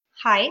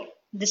Hi,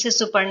 this is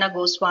Suparna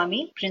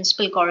Goswami,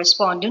 Principal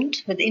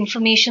Correspondent with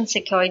Information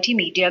Security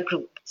Media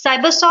Group.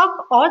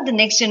 CyberSOC or the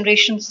next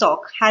generation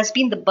SOC has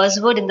been the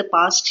buzzword in the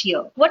past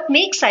year. What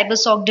makes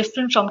CyberSOC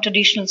different from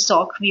traditional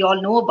SOC we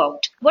all know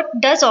about? What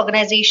does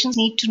organizations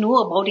need to know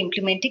about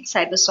implementing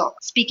CyberSOC?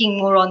 Speaking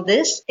more on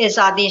this is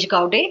Adesh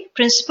Gaude,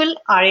 Principal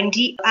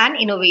R&D and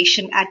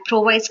Innovation at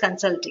Provise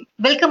Consulting.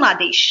 Welcome,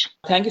 Adesh.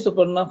 Thank you,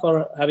 Suparna,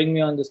 for having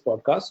me on this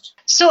podcast.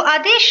 So,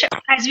 Adesh,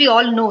 as we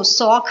all know,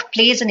 SOC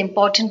plays an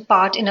important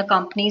part in a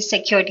company's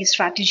security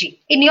strategy.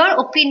 In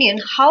your opinion,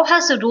 how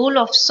has the role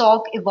of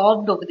SOC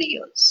evolved over the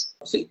years?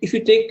 See, if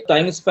you take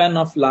time span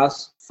of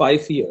last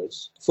 5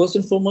 years, first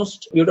and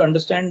foremost, you have to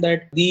understand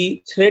that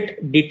the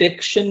threat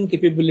detection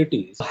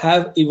capabilities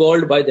have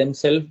evolved by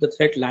themselves. The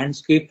threat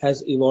landscape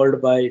has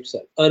evolved by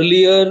itself.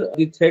 Earlier,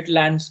 the threat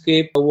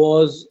landscape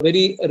was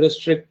very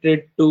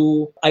restricted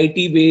to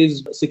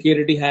IT-based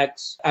security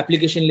hacks,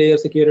 application layer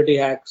security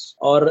hacks,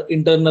 or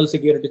internal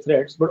security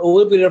threats. But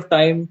over a period of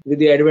time, with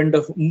the advent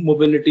of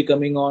mobility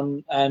coming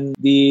on and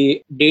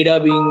the data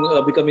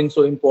becoming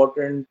so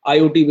important,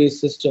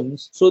 IoT-based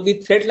systems, so the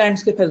threat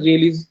landscape has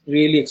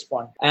really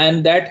expanded.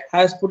 And that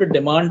has put a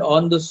demand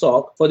on the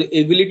SOC for the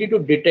ability to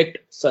detect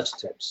such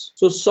threats.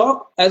 So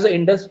SOC as an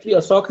industry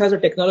or SOC as a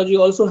technology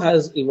also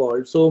has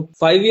evolved. So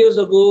 5 years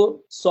ago,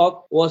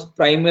 SOC was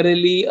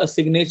primarily a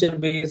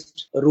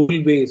signature-based,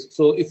 rule-based.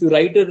 So if you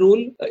write a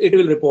rule, it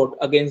will report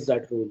against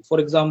that rule. For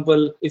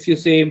example, if you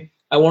say,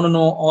 I want to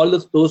know all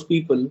those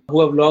people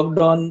who have logged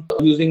on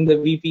using the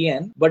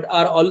VPN, but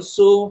are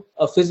also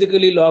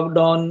physically logged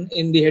on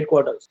in the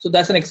headquarters. So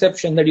that's an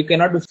exception, that you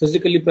cannot be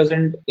physically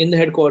present in the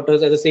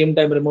headquarters at the same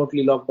time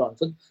remotely logged on.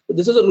 So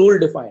this is a rule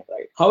defined,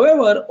 right?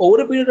 However,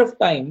 over a period of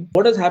time,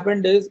 what has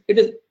happened is it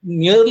is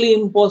nearly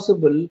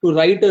impossible to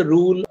write a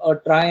rule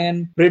or try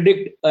and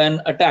predict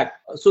an attack.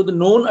 So the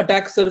known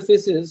attack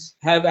surfaces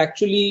have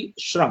actually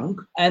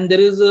shrunk, and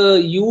there is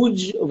a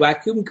huge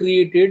vacuum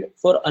created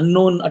for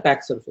unknown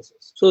attack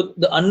surfaces. So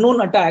the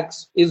unknown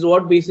attacks is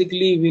what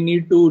basically we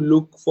need to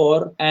look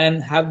for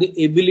and have the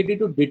ability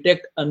to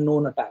detect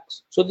unknown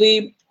attacks. So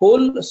the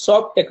whole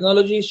SOC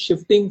technology is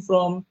shifting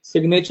from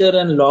signature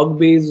and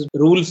log-based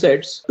rule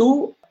sets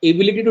to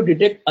ability to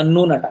detect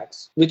unknown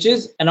attacks, which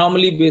is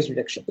anomaly-based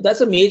detection. So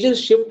that's a major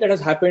shift that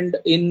has happened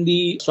in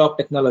the SOC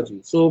technology.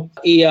 So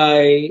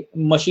AI,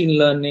 machine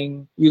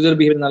learning, user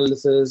behavior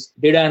analysis,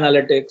 data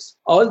analytics,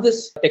 all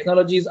these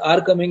technologies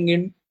are coming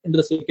into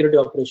the security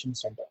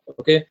operations center,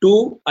 okay,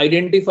 to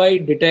identify,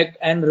 detect,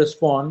 and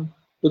respond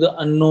to the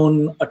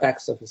unknown attack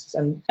surfaces.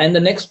 And the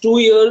next 2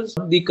 years,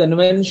 the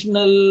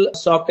conventional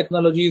SOC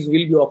technologies will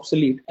be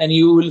obsolete, and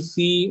you will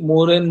see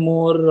more and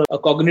more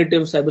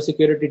cognitive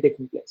cybersecurity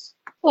taking place.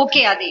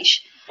 Okay,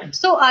 Adesh.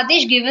 So,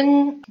 Adesh,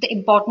 given the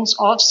importance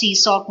of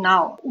CSOC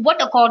now,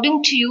 what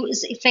according to you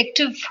is the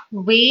effective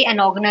way an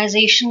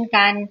organization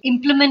can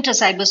implement a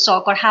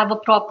CyberSOC or have a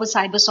proper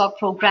CyberSOC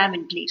program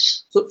in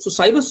place? So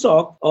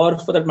CyberSOC, or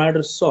for that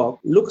matter SOC,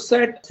 looks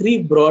at 3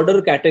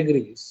 broader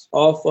categories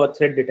of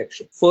threat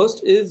detection.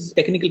 First is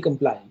technical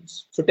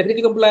compliance. So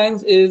technical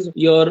compliance is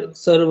your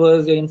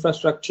servers, your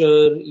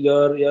infrastructure,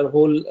 your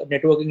whole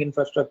networking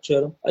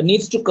infrastructure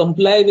needs to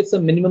comply with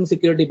some minimum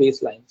security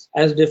baselines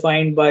as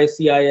defined by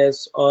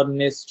CIS or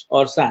NIST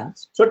or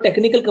SANS. So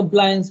technical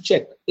compliance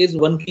check is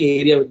one key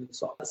area within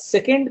SOC.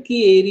 Second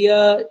key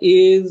area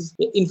is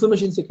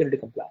information security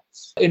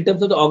compliance. In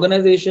terms of the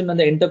organization and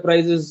the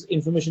enterprise's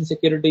information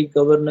security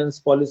governance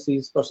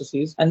policies,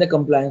 processes, and the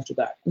compliance to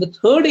that. And the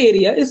third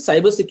area is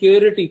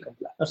cybersecurity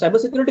compliance. Now,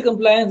 cybersecurity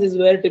compliance is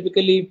where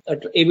typically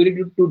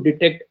ability to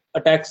detect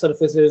attack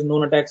surfaces,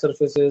 known attack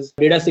surfaces,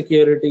 data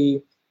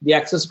security, the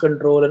access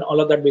control, and all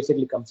of that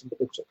basically comes into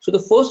picture. So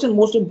the first and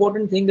most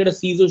important thing that a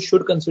CISO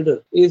should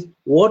consider is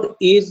what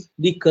is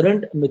the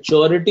current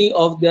maturity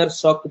of their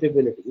SOC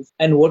capabilities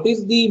and what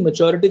is the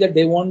maturity that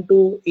they want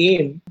to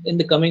aim in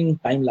the coming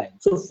timeline.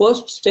 So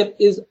first step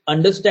is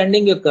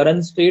understanding your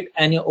current state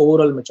and your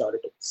overall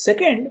maturity.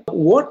 Second,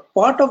 what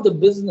part of the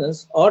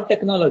business or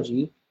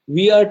technology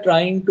we are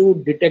trying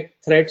to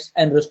detect threats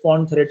and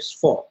respond threats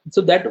for.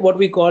 So that's what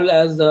we call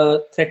as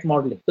threat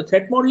modeling. So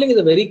threat modeling is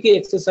a very key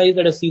exercise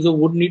that a CISO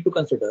would need to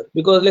consider,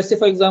 because let's say,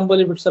 for example,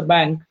 if it's a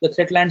bank, the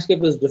threat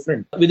landscape is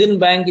different. Within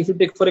bank, if you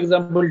take, for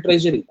example,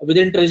 treasury,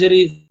 within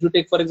treasury, if you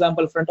take, for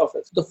example, front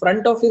office, the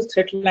front office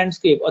threat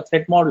landscape or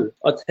threat model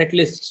or threat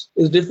lists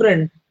is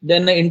different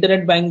than the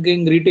internet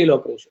banking retail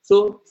operation.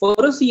 So for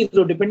a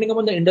CISO, depending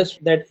upon the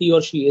industry that he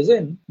or she is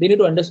in, they need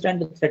to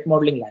understand the threat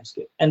modeling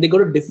landscape, and they got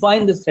to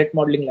define this threat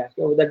modeling landscape.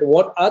 That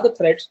what are the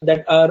threats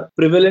that are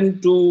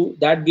prevalent to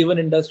that given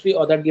industry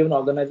or that given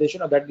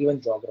organization or that given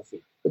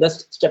geography. So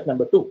that's step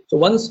number 2. So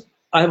once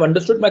I have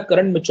understood my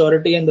current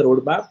maturity and the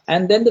roadmap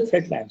and then the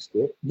threat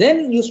landscape,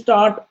 then you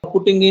start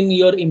putting in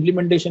your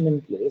implementation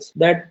in place.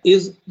 That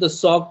is the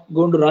SOC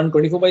going to run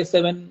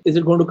 24/7? Is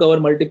it going to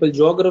cover multiple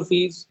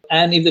geographies?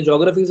 And if the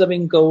geographies are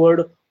being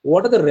covered,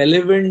 what are the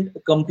relevant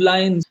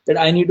compliance that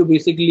I need to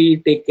basically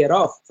take care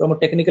of from a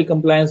technical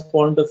compliance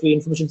point of view,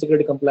 information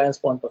security compliance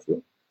point of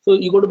view? So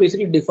you got to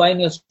basically define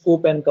your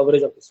scope and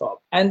coverage of the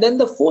SOC. And then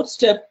the fourth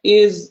step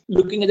is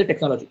looking at the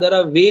technology. There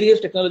are various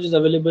technologies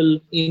available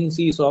in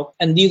CSOC,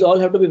 and these all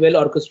have to be well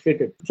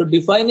orchestrated. So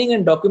defining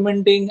and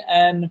documenting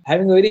and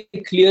having a very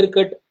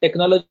clear-cut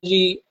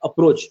technology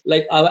approach,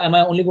 like am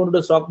I only going to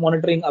do SOC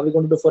monitoring? Are we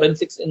going to do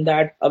forensics in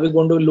that? Are we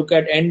going to look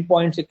at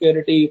endpoint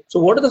security? So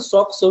what are the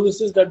SOC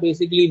services that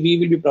basically we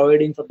will be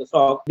providing from the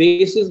SOC,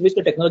 basis which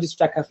the technology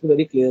stack has to be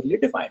very clearly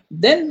defined.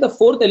 Then the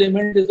fourth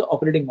element is the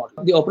operating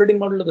model. The operating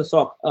model of the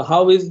SOC.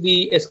 How is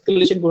the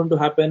escalation going to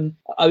happen?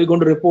 Are we going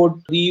to report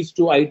these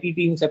to IT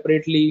team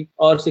separately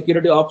or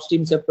security ops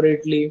team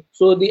separately?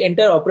 So the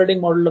entire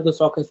operating model of the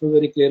SOC has to be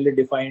very clearly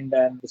defined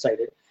and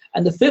decided.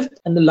 And the fifth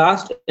and the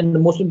last and the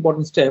most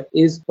important step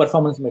is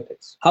performance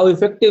metrics. How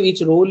effective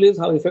each role is,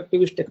 how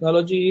effective each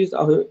technology is,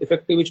 how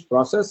effective each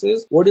process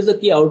is, what is the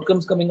key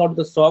outcomes coming out of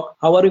the SOC,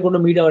 how are we going to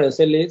meet our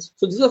SLAs.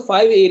 So these are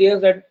 5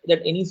 areas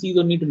that any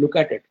CISO need to look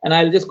at it. And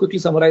I'll just quickly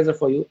summarize it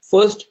for you.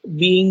 First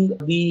being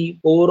the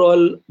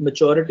overall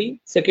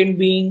maturity. Second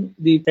being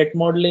the threat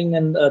modeling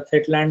and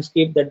threat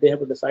landscape that they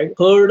have to decide.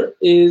 Third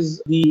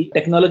is the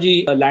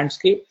technology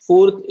landscape.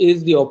 Fourth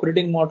is the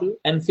operating model.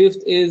 And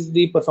fifth is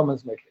the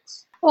performance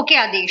metrics. Okay,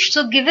 Adesh.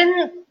 So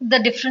given the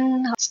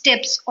different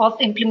steps of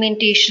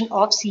implementation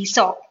of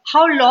CSOC,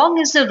 how long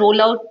is the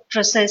rollout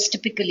process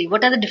typically?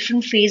 What are the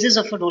different phases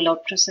of a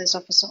rollout process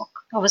of a SOC,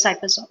 of a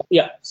CyberSOC?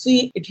 Yeah,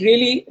 see, it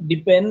really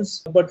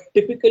depends, but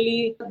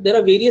typically there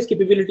are various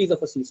capabilities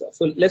of a CSOC.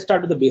 So let's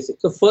start with the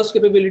basics. So first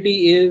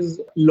capability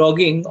is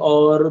logging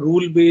or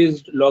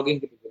rule-based logging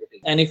capability.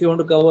 And if you want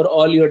to cover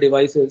all your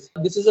devices,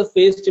 this is a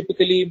phase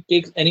typically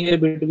takes anywhere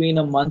between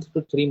a month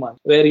to 3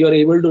 months, where you're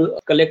able to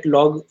collect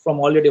logs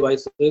from all your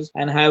devices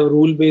and have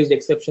rule-based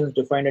exceptions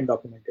defined and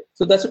documented.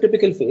 So that's a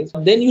typical phase.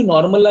 Then you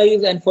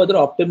normalize and further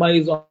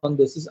optimize on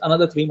this is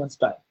another 3 months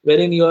time,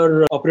 wherein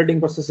your operating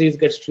processes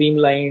get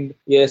streamlined,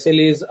 your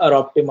SLAs are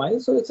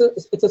optimized. So it's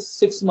a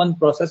 6-month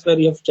process where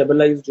you have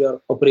stabilized your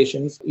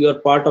operations. You're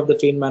part of the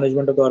chain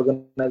management of the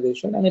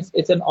organization, and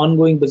it's an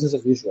ongoing business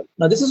as usual.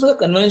 Now, this is the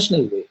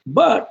conventional way,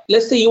 but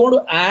let's say you want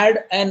to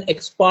add and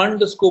expand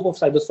the scope of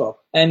CyberSOC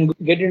and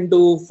get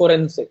into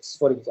forensics,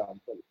 for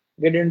example,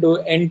 get into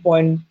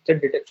endpoint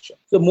threat detection.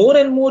 So more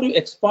and more you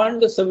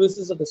expand the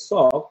services of the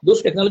SOC,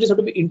 those technologies have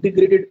to be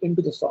integrated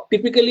into the SOC.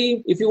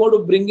 Typically, if you want to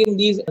bring in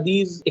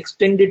these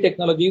extended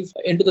technologies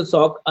into the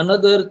SOC,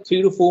 another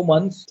 3 to 4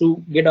 months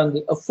to get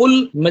on a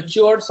full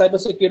matured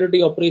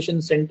cybersecurity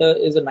operations center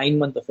is a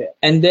 9-month affair.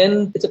 And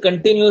then it's a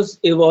continuous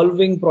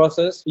evolving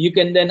process. You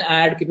can then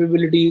add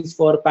capabilities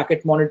for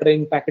packet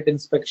monitoring, packet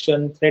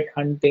inspection, threat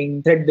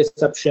hunting, threat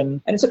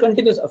deception, and it's a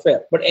continuous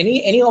affair. But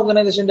any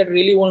organization that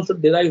really wants to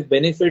derive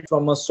benefit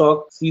from a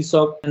SOC,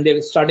 CSOC, and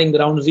they're starting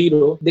ground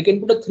zero, they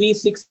can put a 3,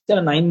 6, and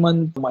a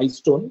 9-month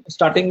milestone,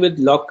 starting with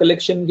log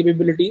collection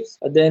capabilities.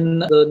 Then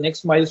the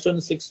next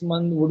milestone, 6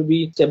 months, would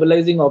be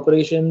stabilizing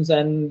operations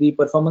and the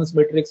performance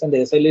metrics and the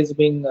SLAs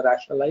being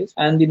rationalized.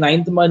 And the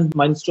 9th month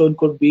milestone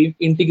could be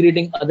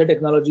integrating other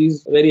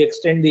technologies where you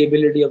extend the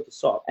ability of the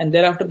SOC. And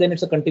thereafter, then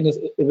it's a continuous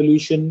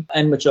evolution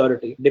and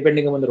maturity,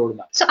 depending on the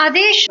roadmap. So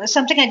Adesh,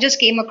 something I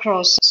just came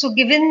across. So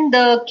given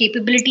the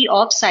capability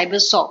of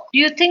CyberSOC, do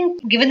you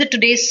think, given the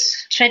today's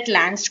threat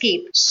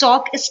landscape,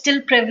 SOC is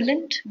still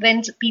prevalent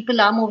when people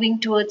are moving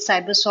towards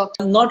CyberSOC?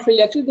 Not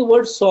really. Actually, the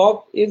word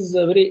SOC is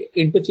very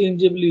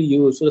interchangeably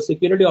used. So the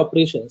security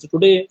operations.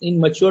 Today,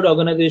 in matured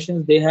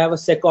organizations, they have a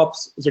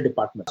SecOps as a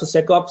department. So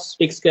SecOps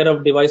takes care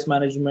of device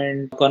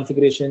management,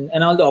 configuration,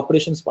 and all the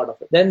operations part of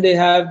it. Then they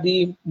have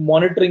the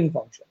monitoring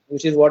function,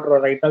 which is what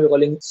right now we're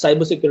calling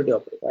cybersecurity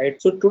operation,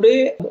 right? So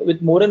today,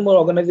 with more and more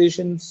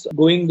organizations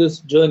going this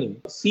journey,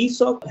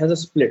 CSOC has a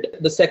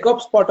split. The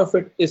SecOps part of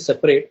it is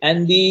separate,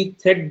 and the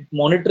threat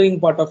monitoring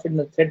part of it and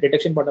the threat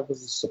detection part of it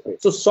is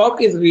separate. So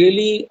SOC is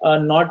really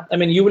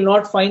you will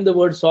not find the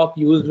word SOC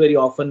used very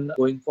often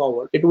going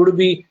forward. It would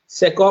be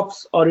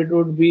SecOps or it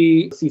would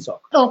be CSOC.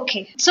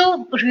 Okay.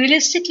 So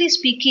realistically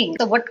speaking,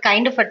 so what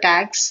kind of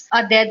attacks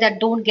are there that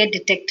don't get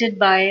detected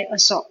by a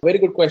SOC? Very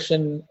good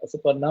question,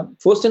 Suparna.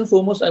 First and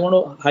foremost, I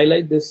want to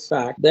highlight this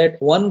fact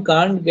that one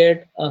can't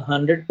get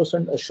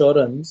 100%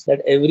 assurance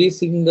that every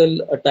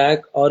single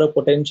attack or a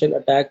potential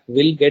attack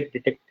will get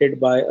detected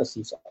by a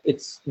CSOC.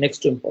 It's next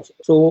to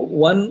impossible. So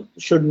one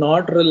should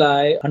not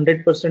rely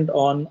 100%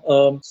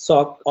 on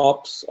SOC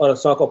ops or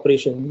SOC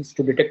operations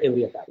to detect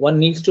every attack. One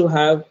needs to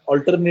have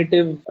alternative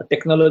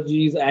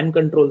technologies and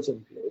controls in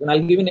place. And I'll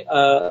give you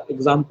an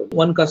example.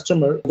 One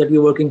customer that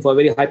we're working for, a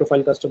very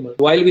high-profile customer,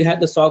 while we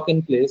had the SOC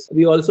in place,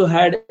 we also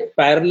had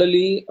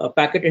parallelly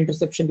packet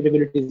interception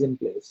capabilities in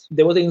place.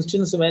 There was an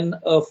instance when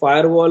a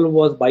firewall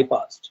was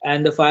bypassed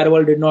and the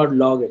firewall did not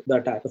log it, the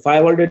attack. The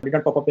firewall did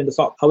not pop up in the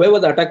SOC. However,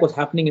 the attack was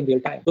happening in real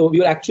time. So we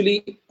were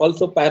actually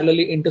also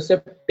parallelly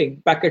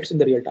intercepting packets in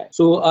the real time.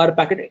 So our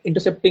packet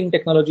intercepting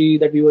technology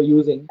that we were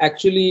using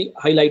actually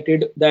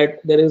highlighted that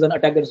there is an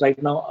attack that is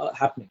right now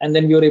happening. happening, and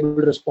then we are able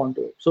to respond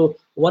to it. So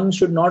one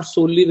should not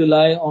solely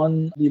rely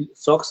on the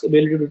SOC's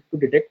ability to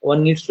detect.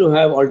 One needs to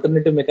have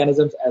alternative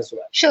mechanisms as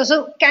well. Sure.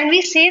 So can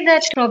we say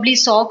that probably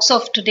SOCs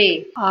of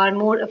today are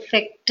more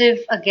effective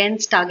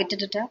against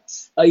targeted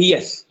attacks?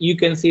 Yes, you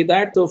can say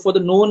that. So for the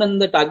known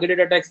and the targeted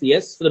attacks,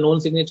 yes. For the known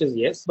signatures,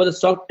 yes. But the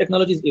SOC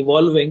technology is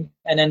evolving,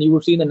 and then you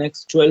would see in the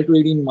next 12 to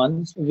 18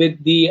 months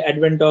with the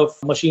advent of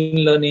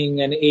machine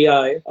learning and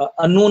AI,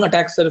 unknown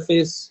attack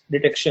surface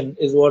detection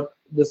is what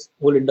this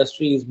whole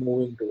industry is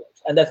moving towards.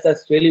 And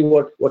that's really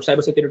what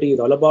cybersecurity is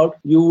all about.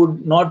 You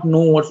would not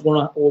know what's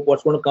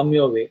gonna come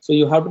your way, so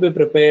you have to be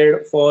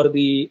prepared for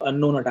the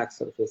unknown attack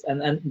surface,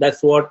 and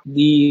that's what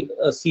the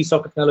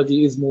CSOC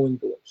technology is moving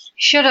towards.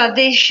 Sure,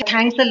 Adesh.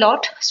 Thanks a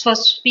lot for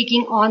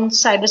speaking on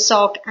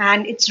CyberSOC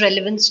and its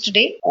relevance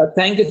today.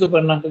 Thank you,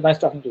 Suparna. Nice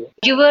talking to you.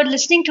 You were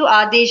listening to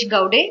Adesh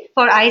Gaude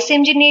for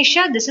ICMG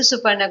Asia. This is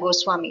Suparna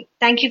Goswami.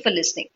 Thank you for listening.